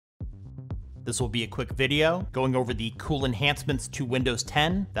This will be a quick video going over the cool enhancements to Windows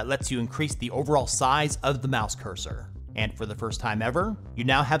 10 that lets you increase the overall size of the mouse cursor. And for the first time ever, you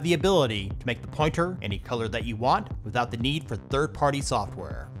now have the ability to make the pointer any color that you want without the need for third-party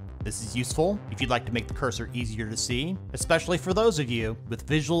software. This is useful if you'd like to make the cursor easier to see, especially for those of you with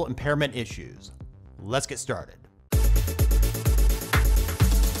visual impairment issues. Let's get started.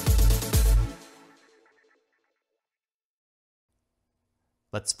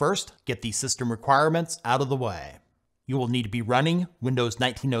 Let's first get the system requirements out of the way. You will need to be running Windows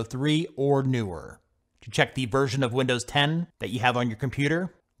 1903 or newer. To check the version of Windows 10 that you have on your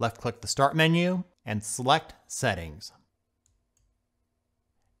computer, left-click the Start menu and select Settings.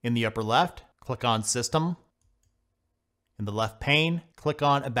 In the upper left, click on System. In the left pane, click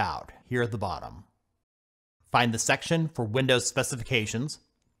on About, here at the bottom. Find the section for Windows Specifications.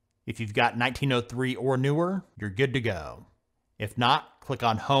 If you've got 1903 or newer, you're good to go. If not, click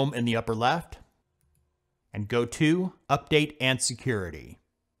on Home in the upper left and go to Update and Security.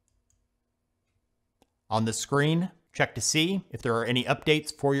 On the screen, check to see if there are any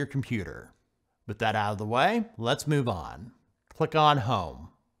updates for your computer. With that out of the way, let's move on. Click on Home.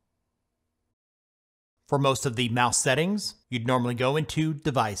 For most of the mouse settings, you'd normally go into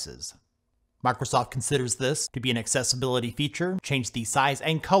Devices. Microsoft considers this to be an accessibility feature, change the size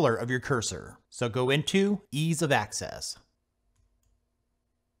and color of your cursor. So go into Ease of Access.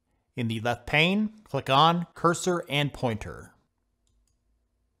 In the left pane, click on Cursor and Pointer.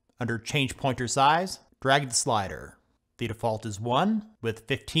 Under Change Pointer Size, drag the slider. The default is 1, with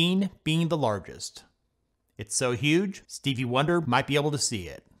 15 being the largest. It's so huge, Stevie Wonder might be able to see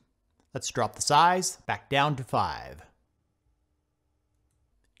it. Let's drop the size back down to 5.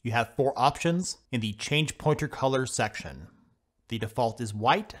 You have 4 options in the Change Pointer Color section. The default is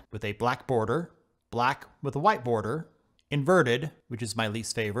white with a black border, black with a white border, inverted, which is my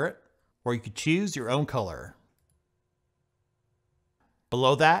least favorite, or you could choose your own color.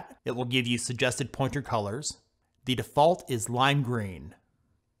 Below that, it will give you suggested pointer colors. The default is lime green.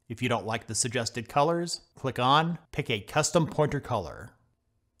 If you don't like the suggested colors, click on Pick a Custom Pointer Color.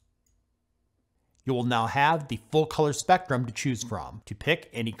 You will now have the full color spectrum to choose from to pick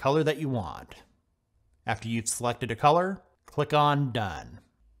any color that you want. After you've selected a color, click on Done.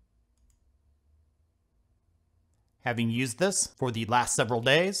 Having used this for the last several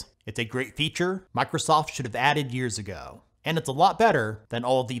days, it's a great feature Microsoft should have added years ago, and it's a lot better than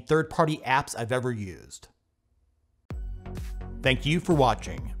all of the third-party apps I've ever used. Thank you for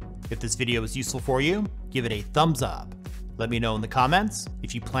watching. If this video was useful for you, give it a thumbs up. Let me know in the comments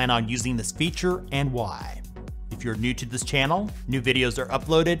if you plan on using this feature and why. If you're new to this channel, new videos are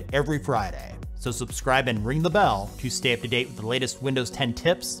uploaded every Friday, so subscribe and ring the bell to stay up to date with the latest Windows 10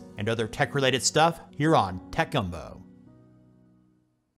 tips and other tech-related stuff here on Tech Gumbo.